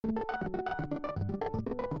What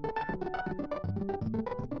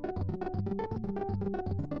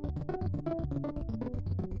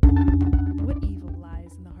evil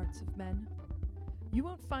lies in the hearts of men? You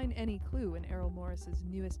won't find any clue in Errol Morris's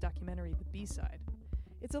newest documentary, The B-Side.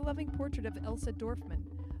 It's a loving portrait of Elsa Dorfman,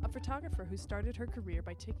 a photographer who started her career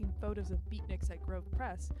by taking photos of beatniks at Grove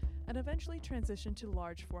Press and eventually transitioned to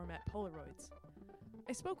large-format Polaroids.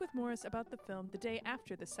 I spoke with Morris about the film the day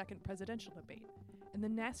after the second presidential debate, and the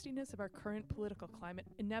nastiness of our current political climate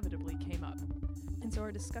inevitably came up. And so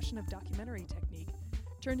our discussion of documentary technique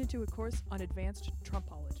turned into a course on advanced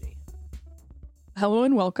Trumpology. Hello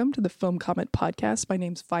and welcome to the Film Comment Podcast. My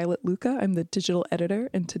name's Violet Lucca. I'm the digital editor,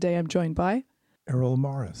 and today I'm joined by Errol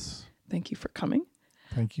Morris. Thank you for coming.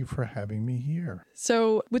 Thank you for having me here.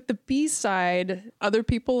 So with the B-side, other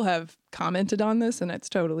people have commented on this, and it's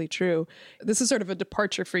totally true. This is sort of a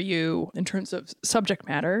departure for you in terms of subject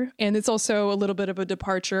matter, and it's also a little bit of a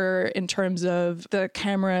departure in terms of the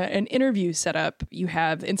camera and interview setup. You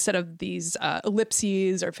have, instead of these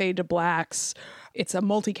ellipses or fade to blacks, it's a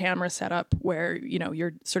multi-camera setup where, you know,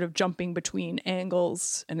 you're sort of jumping between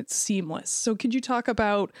angles and it's seamless. So could you talk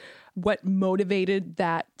about what motivated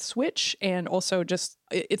that switch? And also just,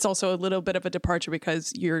 it's also a little bit of a departure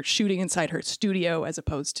because you're shooting inside her studio as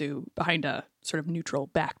opposed to behind a sort of neutral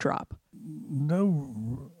backdrop.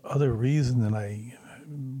 No other reason than I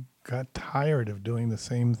got tired of doing the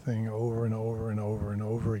same thing over and over and over and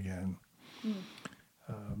over again.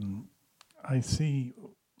 I see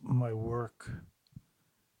my work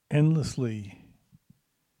endlessly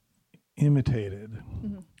imitated.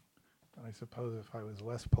 Mm-hmm. I suppose if I was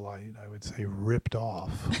less polite, I would say ripped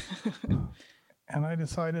off. And I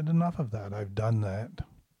decided enough of that. I've done that.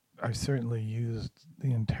 I've certainly used the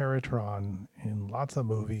Interrotron in lots of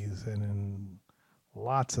movies and in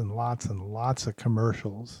lots and lots and lots of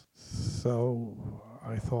commercials. So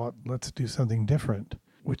I thought, let's do something different,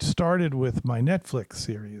 which started with my Netflix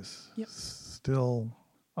series, still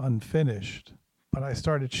unfinished. But I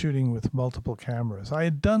started shooting with multiple cameras. I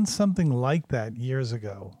had done something like that years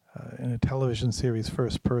ago in a television series,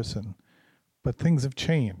 First Person, but things have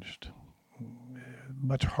changed.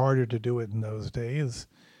 Much harder to do it in those days.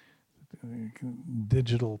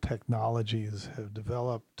 Digital technologies have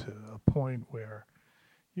developed to a point where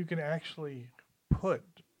you can actually put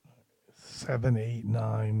 7, 8,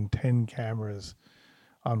 9, 10 cameras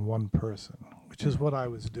on one person, which is what I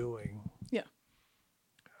was doing. Yeah.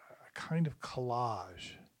 A kind of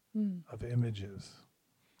collage of images.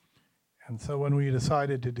 And so when we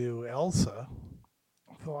decided to do Elsa,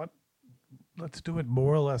 I thought, let's do it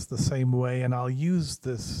more or less the same way, and I'll use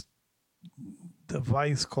this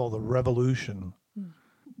device called the Revolution.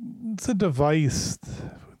 It's a device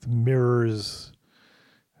with mirrors,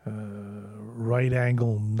 right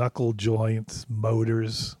angle knuckle joints,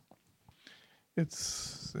 motors.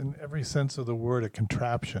 It's, in every sense of the word, a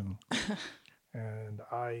contraption. And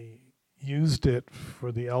I used it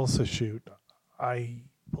for the Elsa shoot, I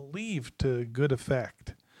believe to good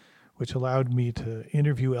effect, which allowed me to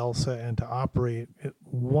interview Elsa and to operate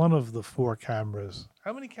one of the 4 cameras.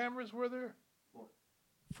 How many cameras were there?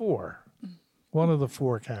 4. One of the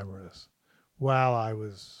 4 cameras while I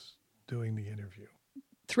was doing the interview.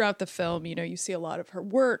 Throughout the film, you know, you see a lot of her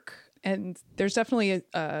work, and there's definitely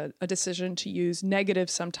a decision to use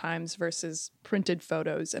negatives sometimes versus printed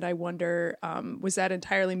photos. And I wonder, was that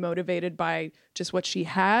entirely motivated by just what she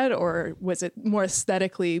had, or was it more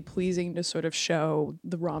aesthetically pleasing to sort of show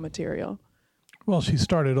the raw material? Well, she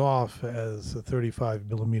started off as a 35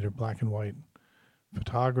 millimeter black and white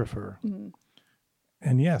photographer. Mm-hmm.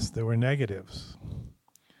 And yes, there were negatives.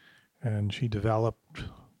 And she developed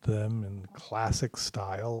them in classic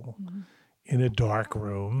style. Mm-hmm. In a dark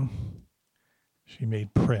room. She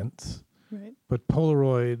made prints. Right. But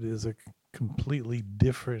Polaroid is a completely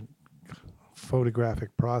different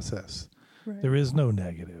photographic process. Right. There is no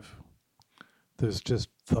negative. There's just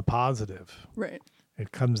the positive. Right.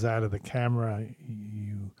 It comes out of the camera,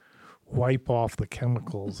 you wipe off the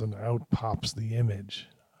chemicals, and out pops the image,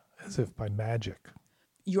 as if by magic.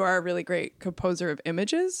 You are a really great composer of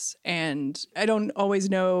images, and I don't always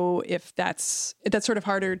know if that's sort of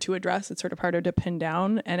harder to address. It's sort of harder to pin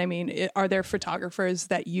down. And I mean, are there photographers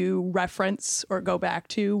that you reference or go back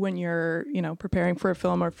to when you're, you know, preparing for a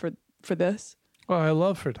film or for this? Well, I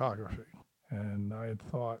love photography, and I had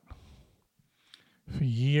thought for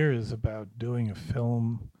years about doing a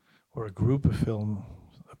film or a group of films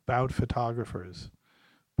about photographers.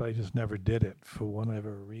 But I just never did it for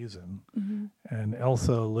whatever reason. Mm-hmm. And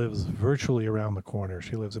Elsa lives virtually around the corner.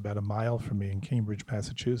 She lives about a mile from me in Cambridge,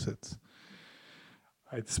 Massachusetts.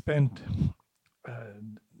 I'd spent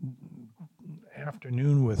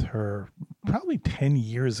afternoon with her probably 10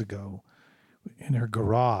 years ago in her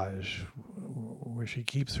garage where she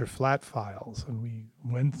keeps her flat files. And we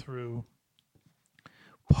went through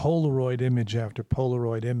Polaroid image after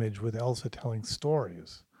Polaroid image with Elsa telling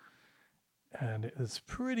stories. And it's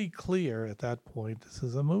pretty clear at that point this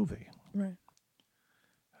is a movie. Right.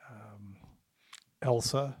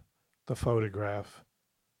 Elsa, the photograph,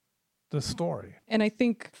 the story. And I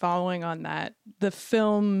think following on that, the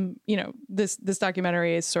film, this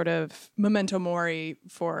documentary is sort of memento mori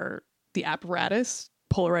for the apparatus.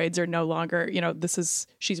 Polaroids are no longer,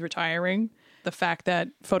 she's retiring. The fact that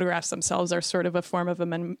photographs themselves are sort of a form of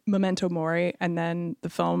a memento mori. And then the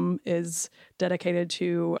film is dedicated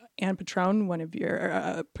to Anne Patrone, one of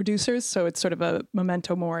your producers. So it's sort of a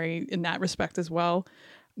memento mori in that respect as well.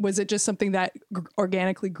 Was it just something that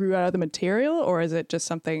organically grew out of the material, or is it just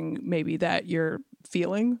something maybe that you're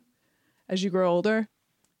feeling as you grow older?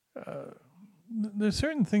 There's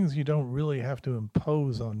certain things you don't really have to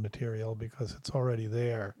impose on material because it's already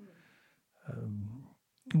there.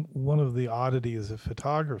 One of the oddities of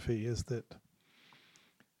photography is that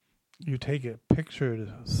you take a picture at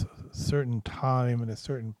a certain time in a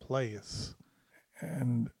certain place,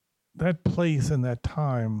 and that place and that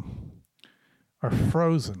time are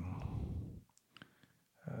frozen.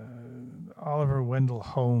 Oliver Wendell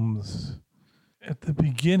Holmes, at the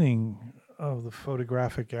beginning of the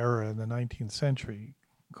photographic era in the 19th century,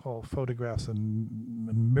 called photographs a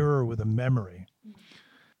mirror with a memory.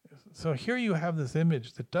 So here you have this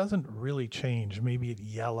image that doesn't really change. Maybe it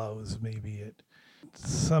yellows, maybe it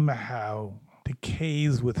somehow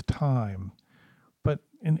decays with time. But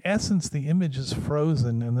in essence, the image is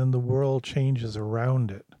frozen, and then the world changes around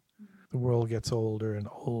it. The world gets older and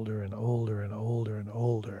older and older and older and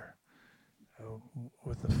older,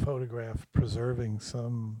 with the photograph preserving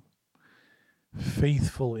some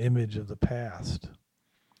faithful image of the past.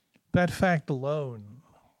 That fact alone,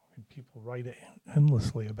 when people write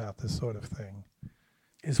endlessly about this sort of thing,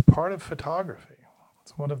 is part of photography.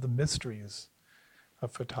 It's one of the mysteries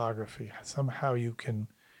of photography. Somehow you can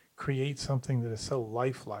create something that is so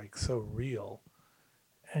lifelike, so real,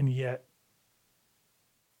 and yet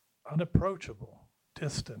unapproachable,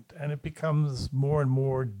 distant, and it becomes more and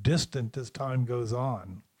more distant as time goes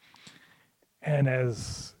on. And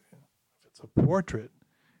as if it's a portrait,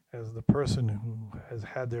 as the person who has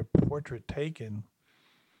had their portrait taken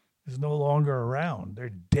is no longer around, they're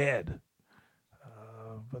dead.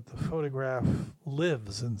 But the photograph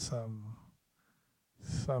lives in some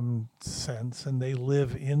sense, and they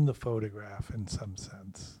live in the photograph in some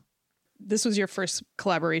sense. This was your first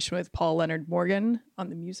collaboration with Paul Leonard Morgan on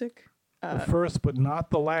the music? The first, but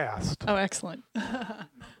not the last. Oh, excellent.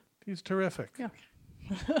 He's terrific. Yeah.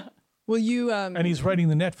 Will you... and he's writing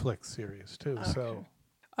the Netflix series, too, okay. So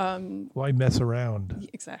why mess around?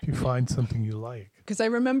 Exactly. If you find something you like. Because I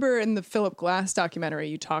remember in the Philip Glass documentary,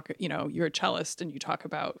 you talk, you're a cellist, and you talk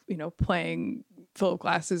about, playing Philip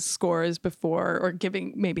Glass's scores before, or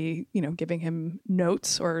giving him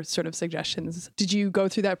notes or sort of suggestions. Did you go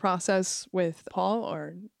through that process with Paul,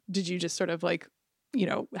 or did you just sort of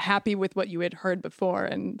happy with what you had heard before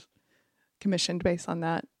and commissioned based on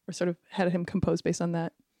that, or sort of had him compose based on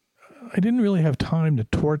that? I didn't really have time to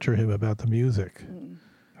torture him about the music.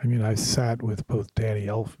 I mean, I sat with both Danny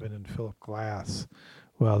Elfman and Philip Glass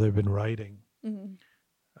while they've been writing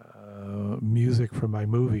music for my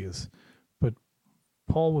movies. But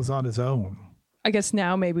Paul was on his own. I guess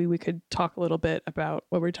now maybe we could talk a little bit about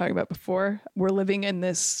what we were talking about before. We're living in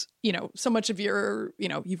this, so much of your,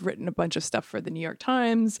 you've written a bunch of stuff for the New York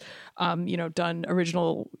Times, done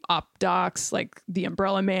original op docs like The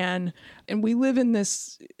Umbrella Man. And we live in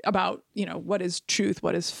this about, what is truth,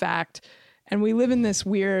 what is fact. And we live in this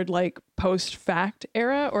weird, post-fact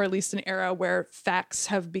era, or at least an era where facts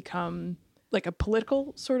have become like a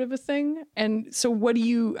political sort of a thing. And so what do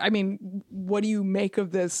you make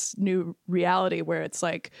of this new reality where it's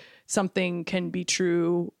like something can be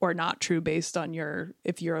true or not true based on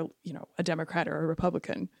if you're, a Democrat or a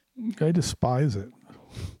Republican? I despise it.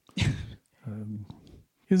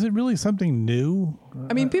 Is it really something new?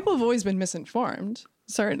 People have always been misinformed,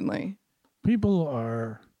 certainly. People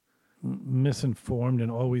are misinformed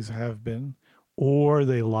and always have been, or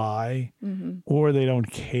they lie, or they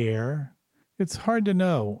don't care. It's hard to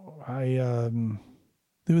know.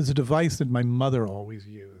 There was a device that my mother always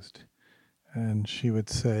used, and she would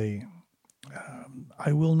say,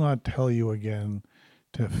 I will not tell you again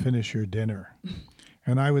to finish your dinner.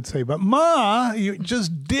 And I would say, but Ma, you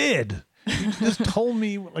just did. You just told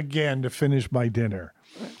me again to finish my dinner.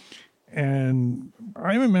 And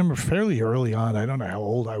I remember fairly early on, I don't know how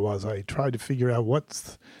old I was, I tried to figure out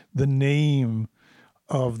what's the name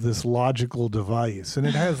of this logical device. And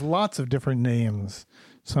it has lots of different names,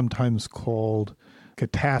 sometimes called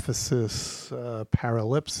cataphysis,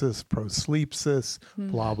 paralypsis, proslepsis,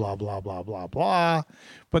 blah, blah, blah, blah, blah, blah.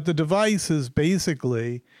 But the device is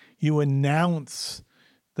basically you announce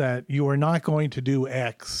that you are not going to do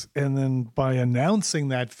X, and then by announcing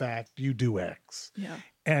that fact, you do X. Yeah.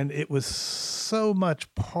 And it was so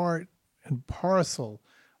much part and parcel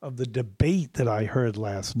of the debate that I heard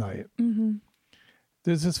last night. Mm-hmm.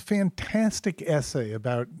 There's this fantastic essay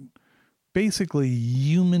about basically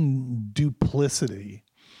human duplicity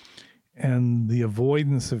and the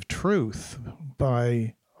avoidance of truth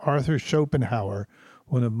by Arthur Schopenhauer,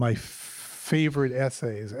 one of my favorite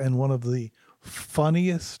essays and one of the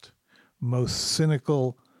funniest, most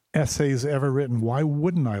cynical essays ever written. Why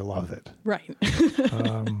wouldn't I love it? Right.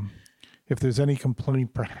 If there's any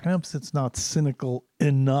complaint, perhaps it's not cynical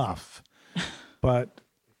enough, but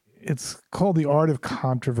it's called The Art of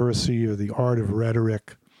Controversy or The Art of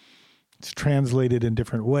Rhetoric. It's translated in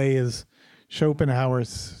different ways. Schopenhauer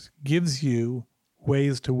gives you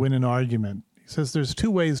ways to win an argument. He says there's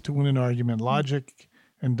two ways to win an argument, logic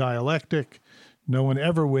and dialectic. No one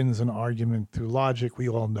ever wins an argument through logic. We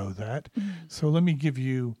all know that. So let me give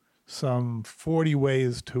you some 40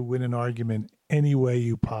 ways to win an argument any way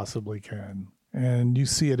you possibly can. And you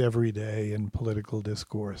see it every day in political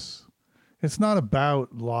discourse. It's not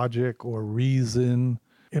about logic or reason.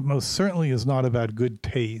 It most certainly is not about good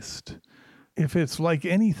taste. If it's like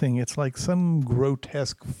anything, it's like some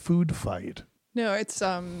grotesque food fight. No, it's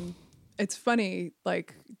funny.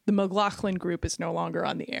 Like the McLaughlin group is no longer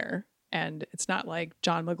on the air. And it's not like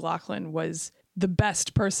John McLaughlin was the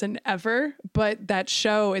best person ever, but that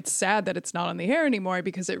show, it's sad that it's not on the air anymore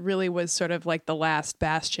because it really was sort of like the last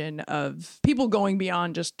bastion of people going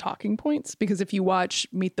beyond just talking points. Because if you watch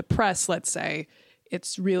Meet the Press, let's say,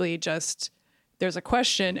 it's really just, there's a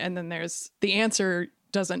question and then there's the answer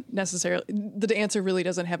doesn't necessarily, the answer really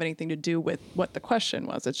doesn't have anything to do with what the question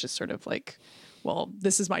was. It's just sort of like, well,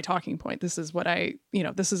 this is my talking point. This is what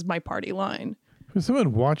this is my party line. For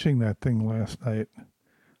someone watching that thing last night,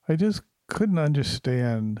 I just couldn't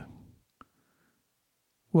understand,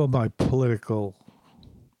 well, my political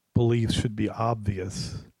beliefs should be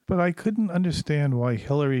obvious, but I couldn't understand why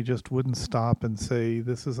Hillary just wouldn't stop and say,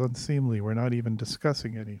 this is unseemly. We're not even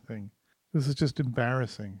discussing anything. This is just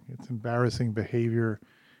embarrassing. It's embarrassing behavior,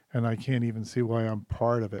 and I can't even see why I'm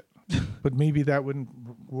part of it. But maybe that wouldn't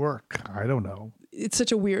work. I don't know. It's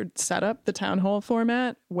such a weird setup, the town hall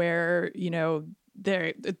format, where,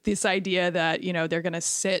 this idea that, they're going to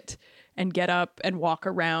sit and get up and walk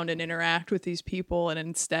around and interact with these people. And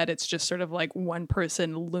instead it's just sort of like one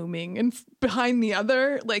person looming behind the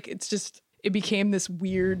other. Like, it became this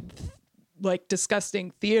weird, like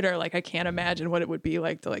disgusting theater. Like, I can't imagine what it would be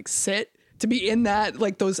like to be in that,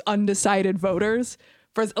 like those undecided voters.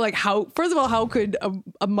 First of all, how could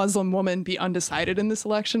a Muslim woman be undecided in this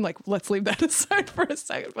election? Like, let's leave that aside for a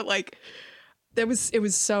second. But like, it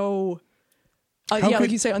was so,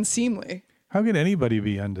 like you say, unseemly. How could anybody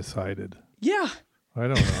be undecided? Yeah. I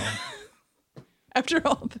don't know. After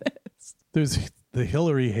all this. There's the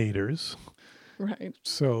Hillary haters. Right.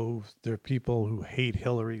 So there are people who hate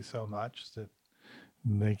Hillary so much that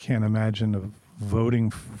they can't imagine of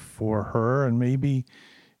voting for her. And maybe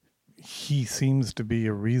he seems to be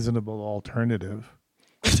a reasonable alternative.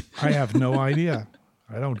 I have no idea.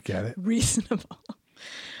 I don't get it. Reasonable.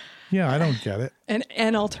 Yeah, I don't get it.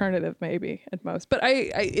 An alternative, maybe, at most. But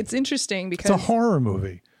it's interesting because... It's a horror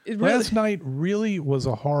movie. Last night really was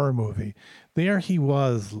a horror movie. There he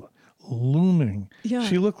was, looming. Yeah.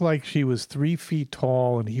 She looked like she was 3 feet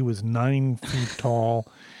tall and he was 9 feet tall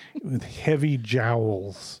with heavy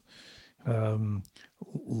jowls,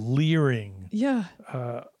 leering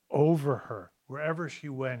over her. Wherever she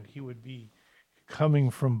went, he would be coming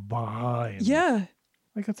from behind. Yeah.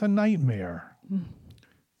 Like it's a nightmare.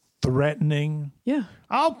 Threatening. Yeah.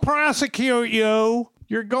 I'll prosecute you.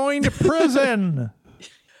 You're going to prison.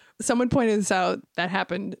 Someone pointed this out. That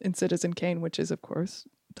happened in Citizen Kane, which is, of course,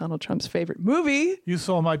 Donald Trump's favorite movie. You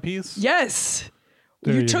saw my piece? Yes.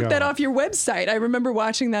 You took that off your website. I remember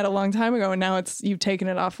watching that a long time ago, and now you've taken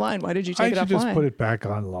it offline. Why did you take it offline? I should just put it back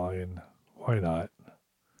online. Why not?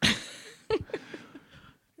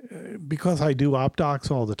 Because I do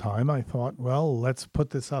OpDocs all the time, I thought, well, let's put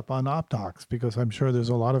this up on OpDocs because I'm sure there's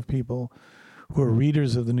a lot of people who are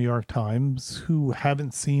readers of the New York Times who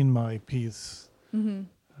haven't seen my piece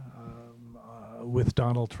with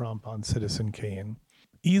Donald Trump on Citizen Kane.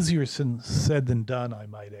 Easier said than done, I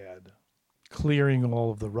might add. clearing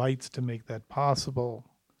all of the rights to make that possible.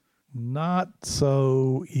 Not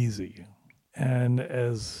so easy. And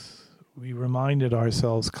as we reminded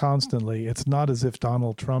ourselves constantly, it's not as if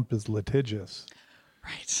Donald Trump is litigious.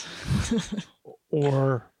 Right.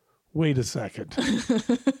 Or, wait a second.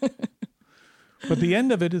 But the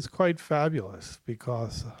end of it is quite fabulous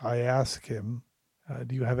because I ask him,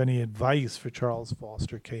 do you have any advice for Charles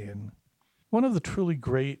Foster Kane? One of the truly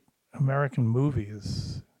great American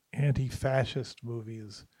movies, anti-fascist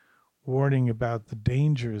movies, warning about the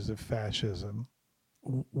dangers of fascism.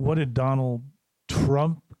 What did Donald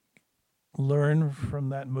Trump learn from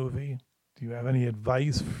that movie? Do you have any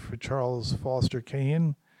advice for Charles Foster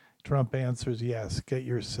Kane? Trump answers, yes, get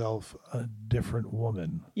yourself a different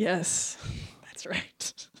woman. Yes, that's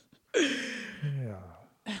right.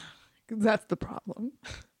 Yeah. That's the problem.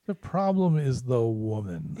 The problem is the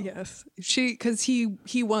woman. Yes. Because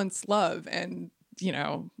he wants love, and, you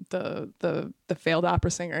know, the failed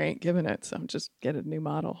opera singer ain't giving it, so just get a new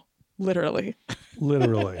model. Literally.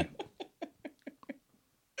 Literally.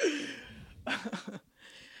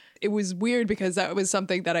 It was weird because that was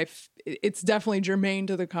something that it's definitely germane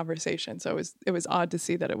to the conversation. So it was odd to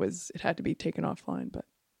see that it had to be taken offline, but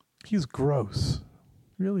He's gross.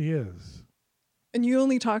 Really is. and you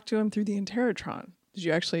only talked to him through the Interrotron. Did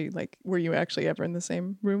you actually were you actually ever in the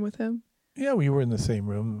same room with him? Yeah, we were in the same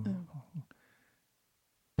room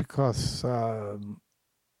because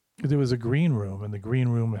there was a green room, and the green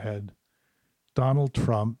room had Donald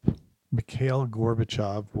Trump, Mikhail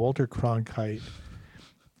Gorbachev, Walter Cronkite,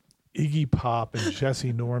 Iggy Pop, and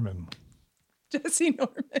Jesse Norman. Jesse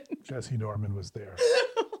Norman. Jesse Norman was there.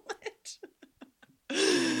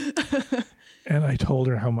 What? And I told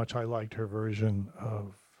her how much I liked her version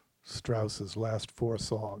of Strauss's last 4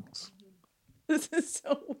 songs. This is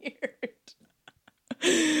so weird.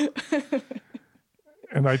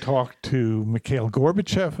 And I talked to Mikhail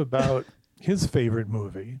Gorbachev about his favorite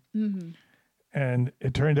movie. Mm-hmm. And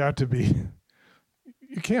it turned out to be,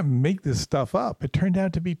 you can't make this stuff up. It turned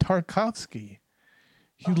out to be Tarkovsky.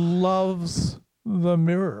 He loves The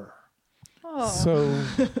Mirror. Oh. So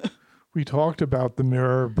we talked about The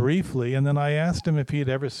Mirror briefly, and then I asked him if he had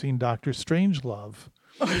ever seen Dr. Strangelove.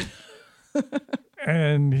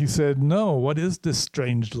 And he said, no, what is this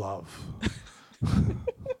Strangelove?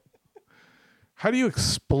 How do you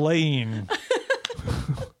explain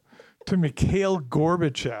to Mikhail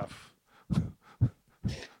Gorbachev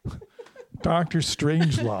Dr.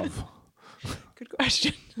 Strangelove? Good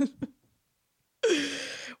question.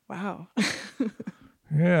 Wow.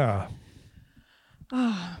 Yeah.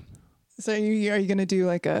 So are you going to do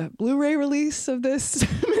like a Blu-ray release of this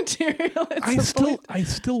material? I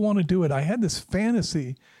still want to do it. I had this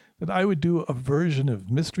fantasy that I would do a version of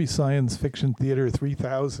Mystery Science Fiction Theater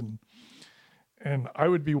 3000, and I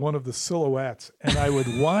would be one of the silhouettes, and I would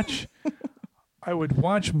watch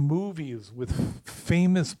movies with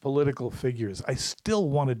famous political figures. I still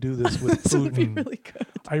want to do this with This Putin. would be really good.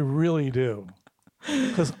 I really do.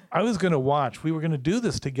 Because we were going to do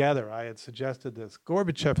this together. I had suggested this.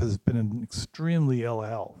 Gorbachev has been in extremely ill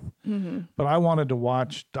health. Mm-hmm. But I wanted to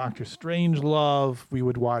watch Dr. Strangelove. We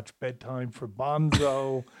would watch Bedtime for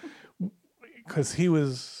Bonzo. Because he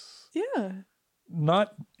was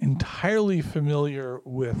not entirely familiar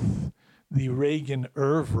with the Reagan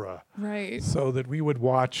oeuvre. Right. So that we would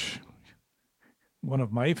watch one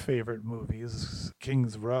of my favorite movies,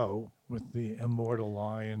 King's Row, with the immortal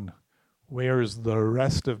line, "Where's the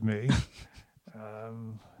rest of me?"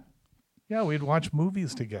 We'd watch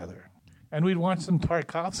movies together. And we'd watch some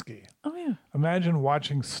Tarkovsky. Oh, yeah. Imagine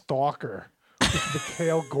watching Stalker with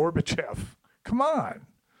Mikhail Gorbachev. Come on.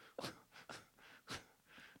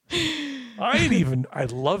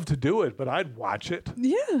 I'd love to do it, but I'd watch it.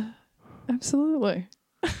 Yeah, absolutely.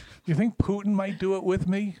 You think Putin might do it with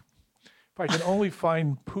me? If I could only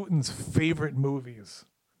find Putin's favorite movies.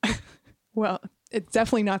 Well, it's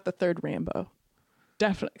definitely not the third Rambo.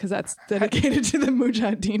 Definitely, because that's dedicated to the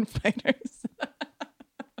Mujahideen fighters.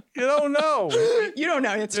 You don't know. You don't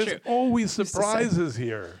know. It's There's true. always surprises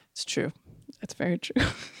here. It's true. That's very true.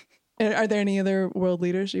 And are there any other world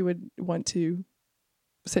leaders you would want to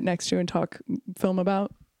sit next to and talk film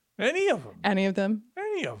about? Any of them. Any of them?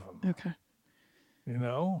 Any of them. Okay. You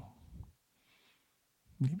know?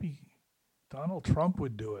 Maybe Donald Trump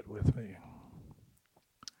would do it with me.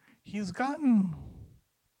 It's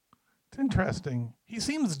interesting. He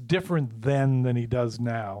seems different then than he does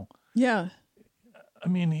now. Yeah. I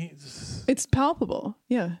mean, It's palpable.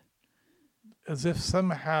 Yeah. as if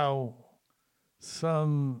somehow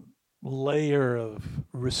some layer of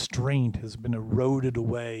restraint has been eroded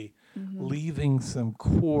away, leaving some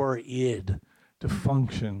core id to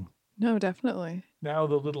function No, definitely. Now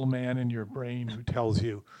the little man in your brain who tells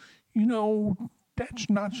you, that's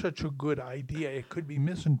not such a good idea. It could be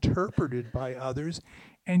misinterpreted by others,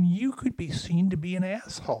 and you could be seen to be an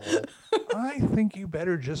asshole. I think you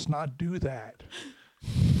better just not do that.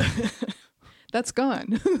 That's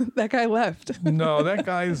gone. That guy left. No, that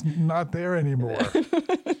guy's not there anymore.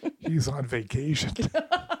 He's on vacation.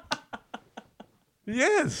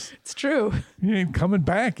 Yes. It's true. He ain't coming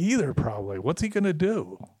back either, probably. What's he going to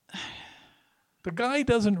do? The guy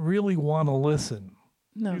doesn't really want to listen.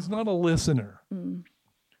 No. He's not a listener.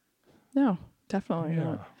 No, definitely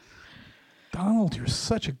not. Donald, you're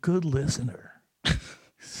such a good listener.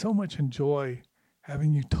 So much enjoy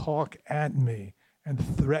having you talk at me and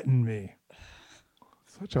threaten me.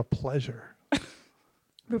 Such a pleasure.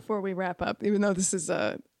 Before we wrap up, even though this is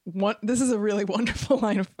a really wonderful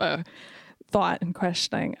line of thought and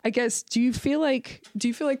questioning, I guess, do you feel like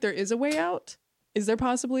there is a way out? Is there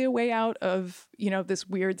possibly a way out of, this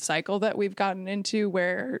weird cycle that we've gotten into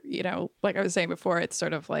where, like I was saying before, it's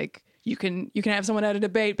sort of like you can have someone at a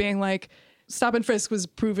debate being like, stop and frisk was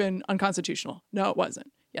proven unconstitutional. No, it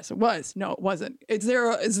wasn't. Yes, it was. No, it wasn't. Is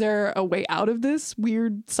there a way out of this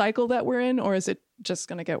weird cycle that we're in, or is it just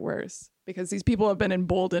going to get worse? Because these people have been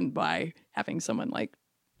emboldened by having someone like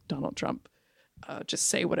Donald Trump just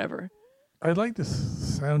say whatever. I'd like to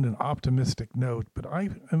sound an optimistic note, but I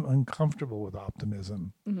am uncomfortable with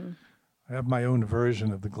optimism. Mm-hmm. I have my own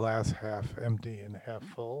version of the glass half empty and half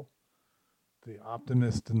full, the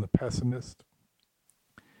optimist and the pessimist.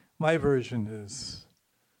 My version is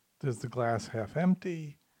there's the glass half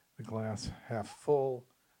empty, the glass half full,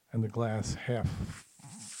 and the glass half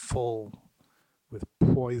full with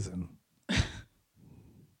poison.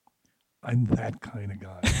 I'm that kind of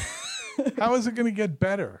guy. How is it going to get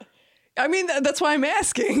better? I mean, that's why I'm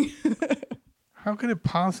asking. How could it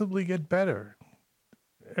possibly get better?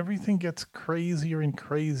 Everything gets crazier and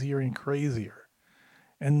crazier and crazier.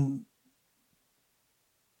 And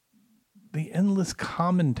the endless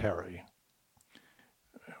commentary.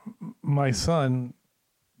 My son,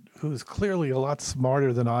 who's clearly a lot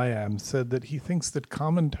smarter than I am, said that he thinks that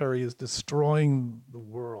commentary is destroying the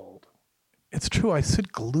world. It's true. I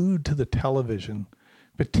sit glued to the television,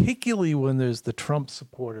 particularly when there's the Trump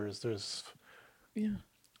supporters. There's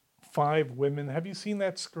 5 women. Have you seen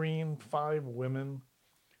that screen? 5 women.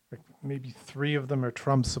 Maybe 3 of them are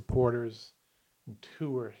Trump supporters, and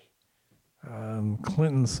 2 are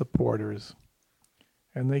Clinton supporters.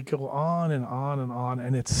 And they go on and on and on.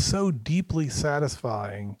 And it's so deeply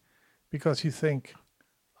satisfying because you think,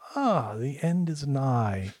 the end is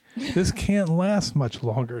nigh. This can't last much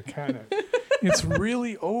longer, can it? It's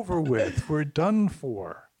really over with. We're done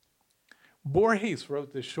for. Borges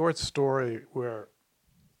wrote this short story where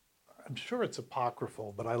I'm sure it's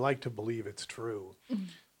apocryphal, but I like to believe it's true. Mm-hmm.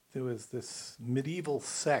 There was this medieval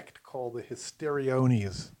sect called the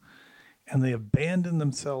Hysteriones, and they abandoned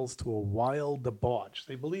themselves to a wild debauch.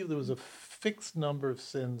 They believed there was a fixed number of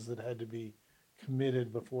sins that had to be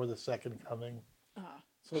committed before the second coming,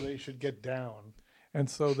 so they should get down. And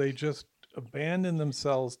so they just abandoned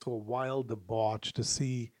themselves to a wild debauch to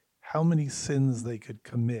see how many sins they could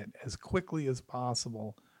commit as quickly as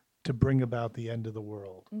possible to bring about the end of the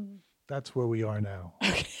world. Mm. That's where we are now.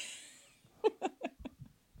 Okay.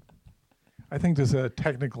 I think there's a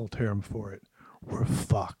technical term for it. We're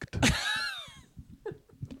fucked.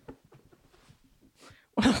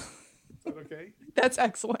 Well, is that okay? That's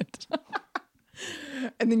excellent.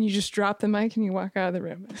 And then you just drop the mic and you walk out of the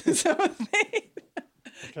room. So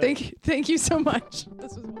thank you so much.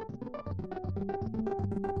 This was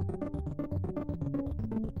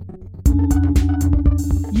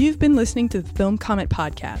You've been listening to the Film Comment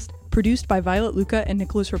Podcast, produced by Violet Lucca and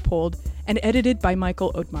Nicholas Rapold, and edited by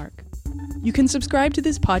Michael Odemark. You can subscribe to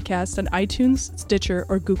this podcast on iTunes, Stitcher,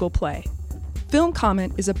 or Google Play. Film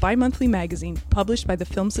Comment is a bi-monthly magazine published by the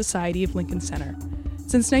Film Society of Lincoln Center.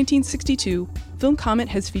 Since 1962, Film Comment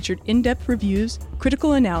has featured in-depth reviews,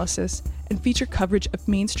 critical analysis, and feature coverage of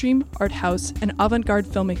mainstream, art house, and avant-garde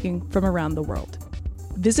filmmaking from around the world.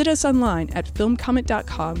 Visit us online at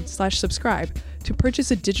filmcomment.com/subscribe to purchase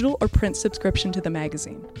a digital or print subscription to the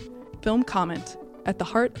magazine. Film Comment, at the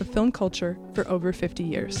heart of film culture for over 50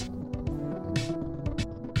 years.